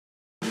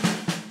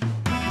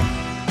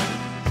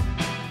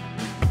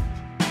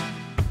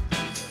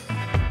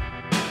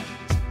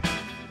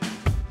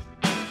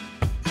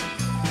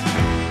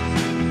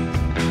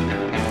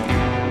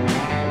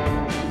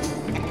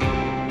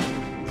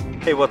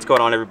Hey, what's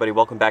going on, everybody?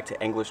 Welcome back to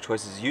English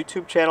Choices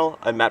YouTube channel.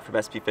 I'm Matt from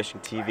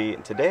SBfishing TV,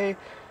 and today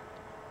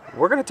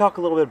we're going to talk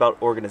a little bit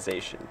about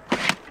organization.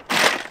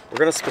 We're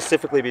going to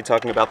specifically be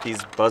talking about these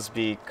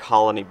BUZBE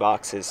colony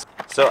boxes.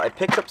 So I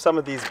picked up some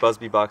of these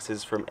BUZBE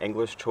boxes from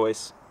English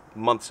Choice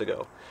months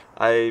ago.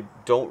 I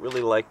don't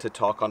really like to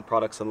talk on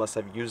products unless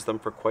I've used them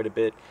for quite a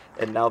bit,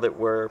 and now that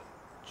we're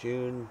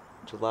June,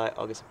 July,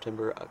 August,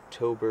 September,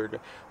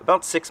 October,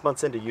 about 6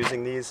 months into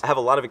using these, I have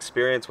a lot of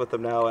experience with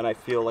them now, and I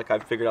feel like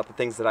I've figured out the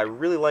things that I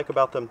really like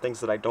about them, things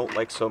that I don't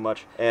like so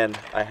much, and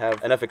I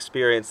have enough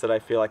experience that I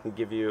feel I can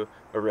give you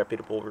a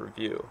reputable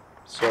review.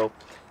 So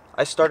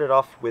I started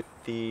off with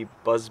the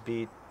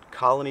BUZBE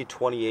Colony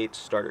 28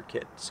 starter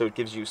kit. So it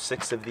gives you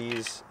 6 of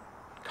these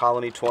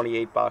Colony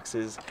 28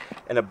 boxes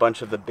and a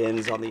bunch of the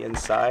bins on the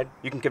inside.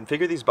 You can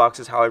configure these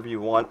boxes however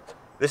you want.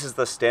 This is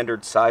the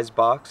standard size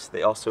box.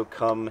 They also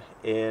come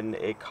in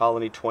a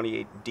Colony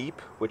 28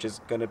 deep, which is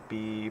going to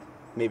be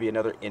maybe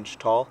another inch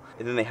tall.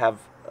 And then they have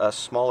a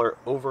smaller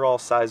overall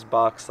size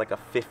box, like a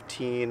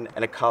 15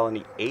 and a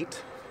Colony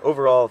 8.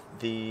 Overall,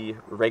 the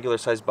regular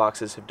size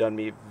boxes have done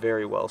me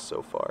very well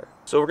so far.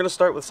 So we're going to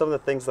start with some of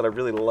the things that I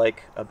really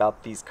like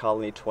about these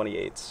Colony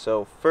 28s.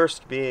 So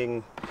first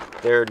being,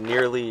 they're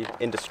nearly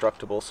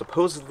indestructible.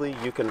 Supposedly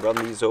you can run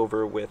these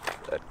over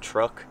with a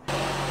truck.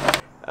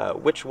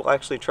 Which we'll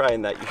actually try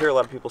in that. You hear a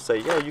lot of people say,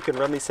 yeah, you can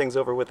run these things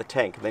over with a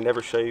tank. They never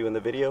show you in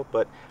the video,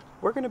 but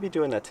we're going to be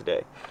doing that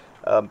today.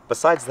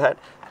 Besides that,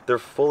 they're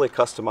fully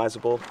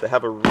customizable. They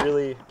have a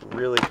really,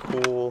 really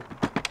cool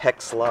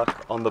hex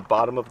lock on the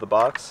bottom of the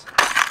box.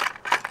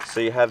 So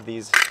you have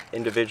these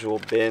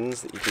individual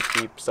bins that you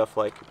can keep stuff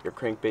like your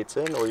crankbaits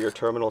in, or your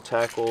terminal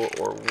tackle,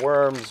 or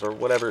worms, or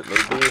whatever it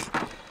may be.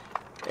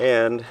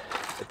 And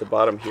at the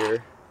bottom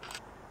here,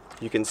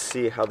 you can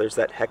see how there's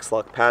that hex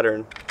lock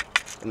pattern.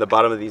 And the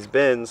bottom of these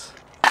bins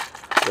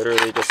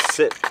literally just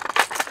sit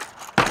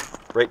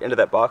right into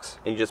that box,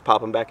 and you just pop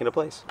them back into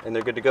place, and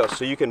they're good to go.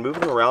 So you can move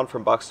them around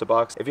from box to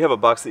box. If you have a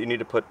box that you need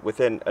to put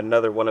within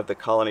another one of the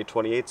Colony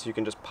 28s, you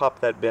can just pop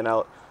that bin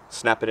out,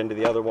 snap it into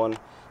the other one.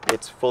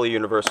 It's fully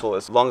universal.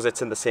 As long as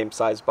it's in the same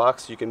size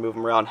box, you can move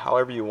them around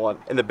however you want.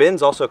 And the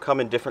bins also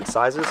come in different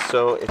sizes,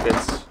 so if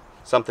it's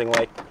something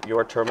like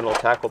your terminal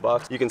tackle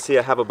box, you can see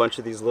I have a bunch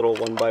of these little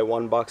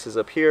 1x1 boxes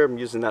up here. I'm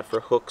using that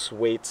for hooks,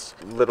 weights,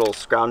 little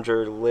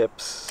scrounger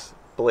lips,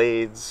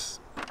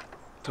 blades,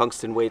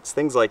 tungsten weights,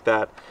 things like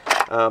that.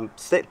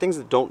 Things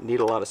that don't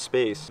need a lot of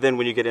space. Then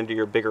when you get into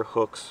your bigger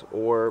hooks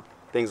or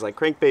things like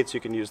crankbaits,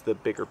 you can use the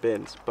bigger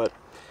bins. But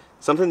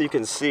something you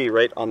can see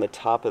right on the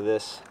top of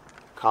this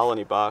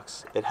colony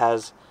box, it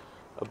has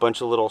a bunch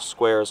of little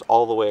squares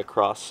all the way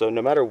across. So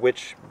no matter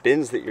which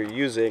bins that you're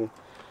using,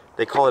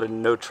 they call it a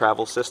no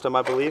travel system,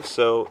 I believe.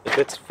 So if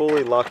it's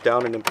fully locked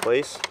down and in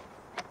place,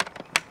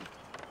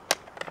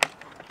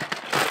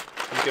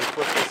 you can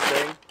flip this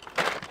thing,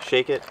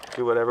 shake it,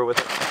 do whatever with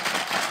it,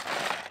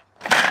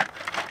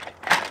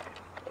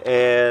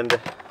 and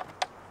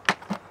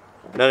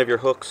none of your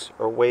hooks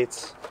or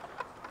weights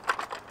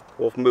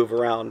will move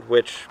around,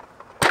 which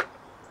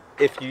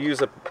if you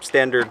use a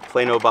standard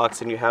Plano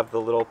box and you have the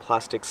little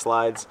plastic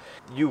slides,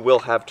 you will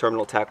have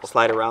terminal tackle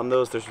slide around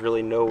those. There's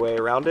really no way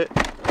around it.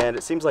 And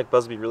it seems like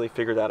BUZBE really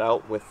figured that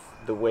out with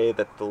the way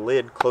that the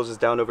lid closes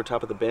down over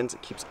top of the bins.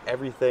 It keeps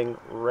everything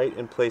right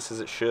in place as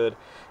it should.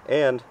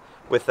 And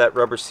with that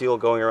rubber seal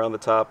going around the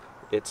top,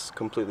 it's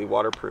completely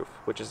waterproof,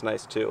 which is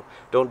nice too.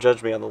 Don't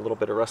judge me on the little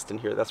bit of rust in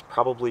here. That's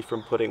probably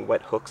from putting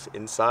wet hooks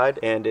inside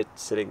and it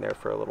sitting there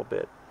for a little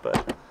bit.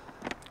 But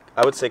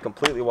I would say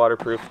completely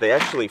waterproof. They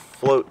actually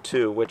float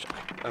too, which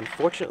I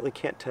unfortunately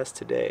can't test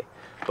today,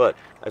 but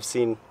I've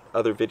seen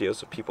other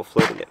videos of people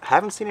floating it. I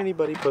haven't seen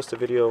anybody post a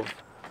video of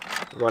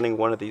running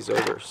one of these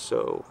over,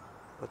 so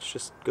let's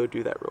just go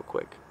do that real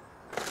quick.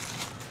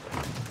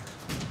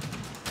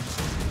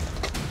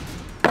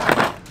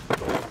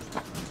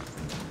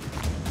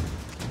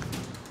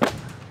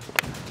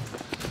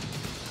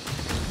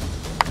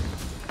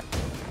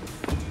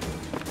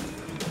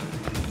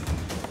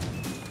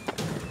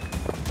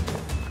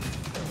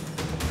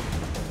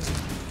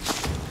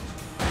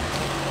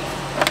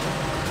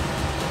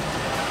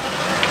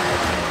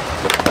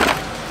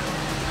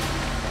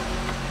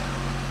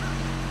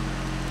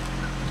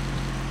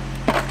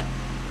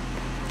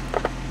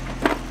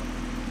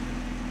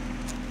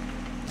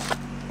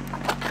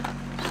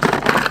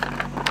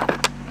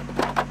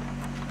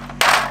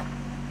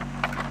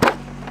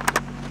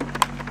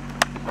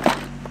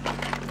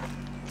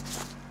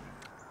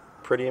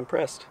 Pretty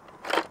impressed.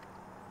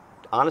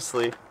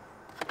 Honestly,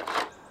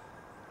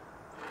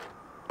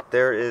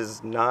 there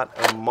is not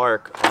a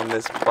mark on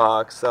this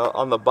box.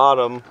 On the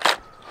bottom,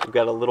 we've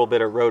got a little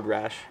bit of road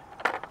rash,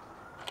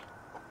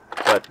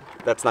 but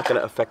that's not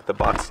going to affect the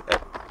box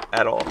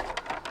at all.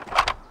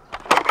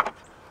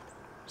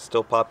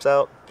 Still pops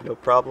out, no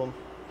problem.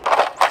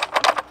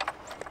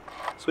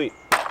 Sweet.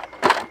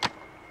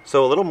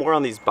 So a little more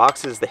on these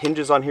boxes. The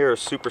hinges on here are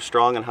super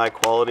strong and high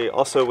quality.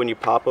 Also, when you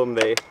pop them,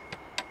 they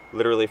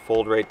literally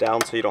fold right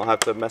down, so you don't have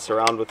to mess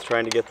around with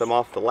trying to get them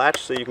off the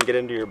latch so you can get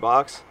into your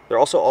box. They're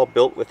also all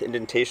built with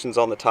indentations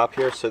on the top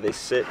here, so they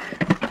sit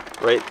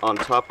right on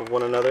top of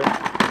one another.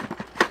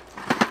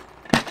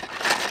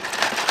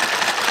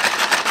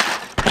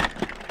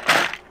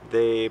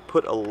 They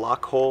put a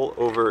lock hole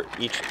over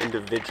each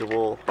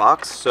individual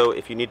box, so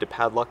if you need to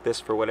padlock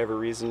this for whatever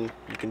reason,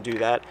 you can do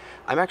that.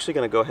 I'm actually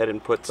going to go ahead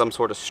and put some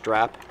sort of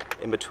strap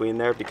in between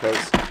there,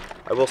 because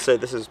I will say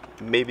this is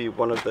maybe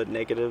one of the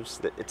negatives.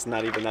 That it's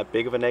not even that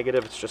big of a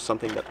negative, it's just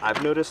something that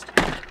I've noticed.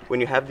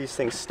 When you have these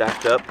things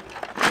stacked up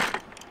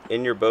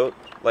in your boat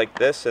like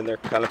this and they're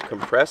kind of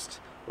compressed,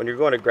 when you're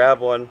going to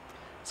grab one,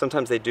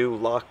 sometimes they do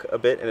lock a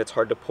bit and it's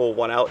hard to pull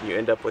one out and you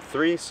end up with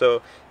three.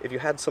 So if you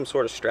had some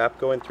sort of strap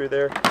going through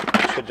there,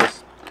 it should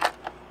just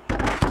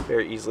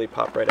very easily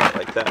pop right out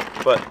like that.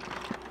 But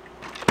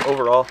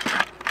overall,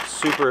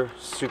 super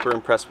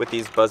impressed with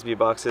these BUZBE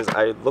boxes.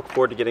 I look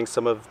forward to getting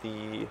some of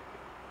the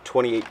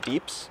 28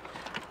 deeps.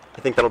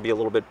 I think that'll be a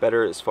little bit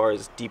better as far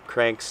as deep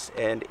cranks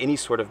and any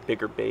sort of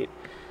bigger bait.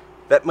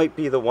 That might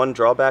be the one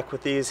drawback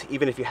with these.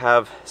 Even if you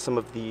have some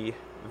of the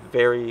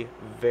very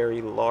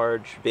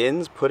large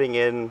bins, putting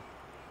in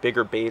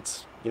bigger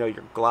baits, you know,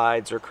 your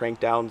glides or crank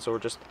downs or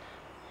just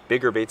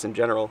bigger baits in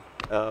general,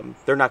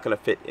 they're not going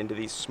to fit into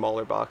these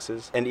smaller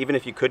boxes. And even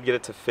if you could get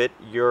it to fit,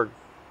 you're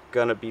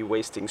gonna be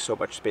wasting so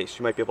much space.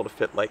 You might be able to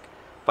fit like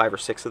 5 or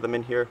 6 of them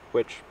in here,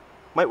 which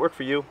might work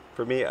for you.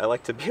 For me, I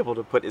like to be able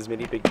to put as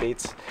many big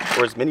baits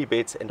or as many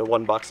baits into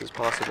one box as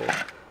possible.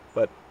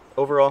 But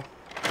overall,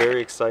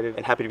 very excited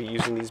and happy to be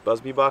using these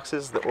BUZBE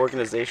boxes. The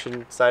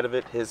organization side of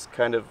it has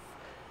kind of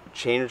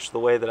changed the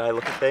way that I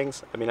look at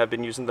things. I mean, I've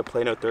been using the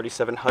Plano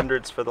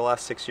 3700s for the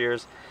last 6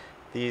 years.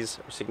 These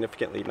are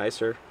significantly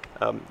nicer.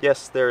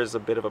 Yes, there is a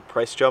bit of a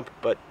price jump,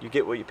 but you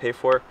get what you pay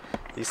for.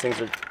 These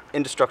things are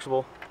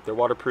indestructible, they're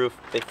waterproof,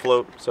 they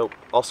float. So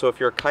also if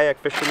you're a kayak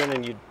fisherman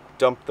and you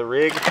dump the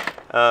rig,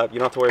 you don't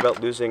have to worry about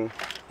losing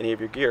any of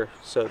your gear.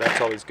 So that's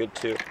always good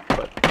too.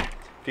 But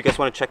if you guys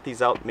want to check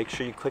these out, make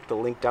sure you click the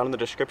link down in the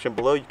description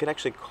below. You can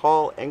actually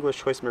call Angler's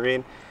Choice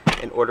Marine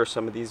and order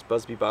some of these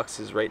BUZBE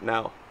boxes right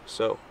now.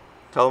 So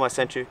tell them I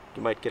sent you.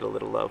 You might get a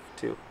little love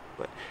too.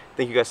 But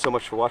thank you guys so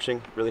much for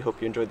watching. Really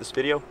hope you enjoyed this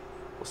video.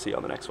 We'll see you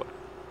on the next one.